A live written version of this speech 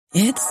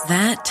It's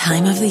that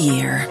time of the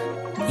year.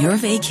 Your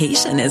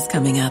vacation is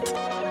coming up.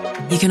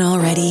 You can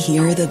already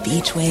hear the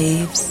beach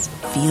waves,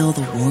 feel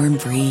the warm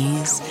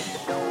breeze,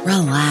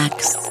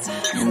 relax,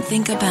 and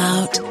think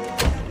about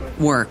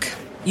work.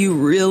 You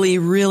really,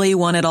 really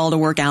want it all to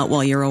work out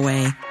while you're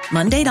away.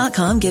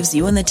 Monday.com gives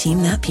you and the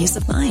team that peace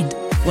of mind.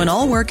 When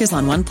all work is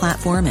on one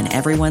platform and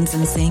everyone's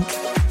in sync,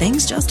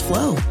 things just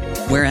flow.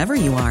 Wherever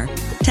you are,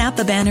 tap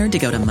the banner to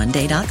go to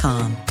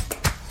Monday.com.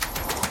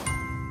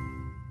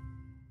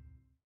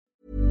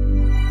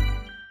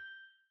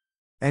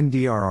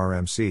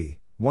 NDRRMC,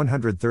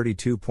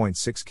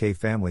 132.6K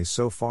families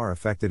so far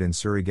affected in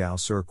Surigao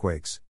Sur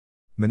quakes.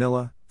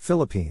 Manila,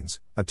 Philippines,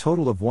 a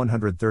total of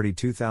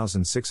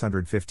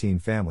 132,615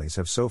 families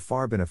have so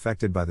far been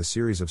affected by the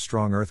series of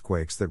strong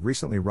earthquakes that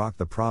recently rocked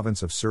the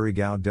province of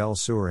Surigao del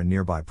Sur and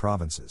nearby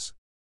provinces.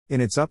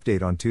 In its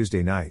update on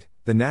Tuesday night,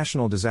 the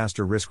National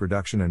Disaster Risk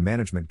Reduction and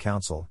Management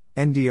Council,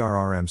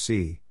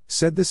 NDRRMC,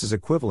 said this is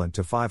equivalent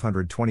to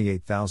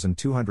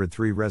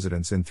 528,203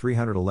 residents in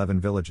 311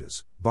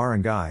 villages,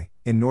 barangay,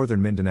 in northern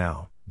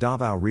Mindanao,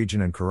 Davao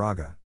Region and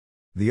Caraga.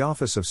 The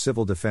Office of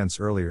Civil Defense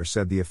earlier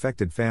said the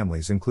affected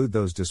families include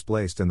those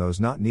displaced and those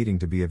not needing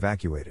to be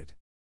evacuated.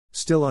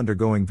 Still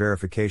undergoing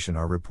verification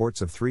are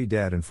reports of 3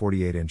 dead and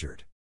 48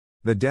 injured.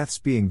 The deaths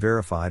being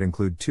verified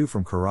include 2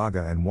 from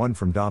Caraga and 1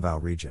 from Davao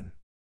Region.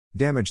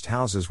 Damaged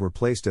houses were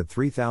placed at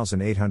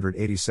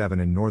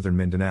 3,887 in northern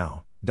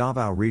Mindanao,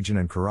 Davao Region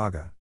and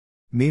Caraga.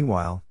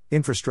 Meanwhile,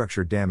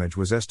 infrastructure damage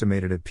was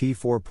estimated at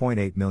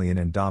P4.8 million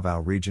in Davao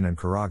Region and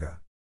Caraga.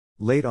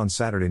 Late on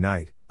Saturday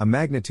night, a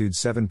magnitude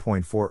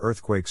 7.4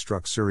 earthquake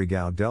struck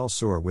Surigao del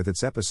Sur with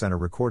its epicenter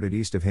recorded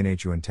east of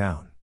Hinatuan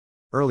town.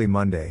 Early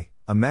Monday,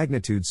 a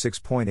magnitude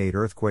 6.8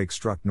 earthquake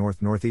struck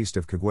north-northeast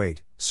of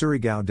Caguete,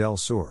 Surigao del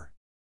Sur.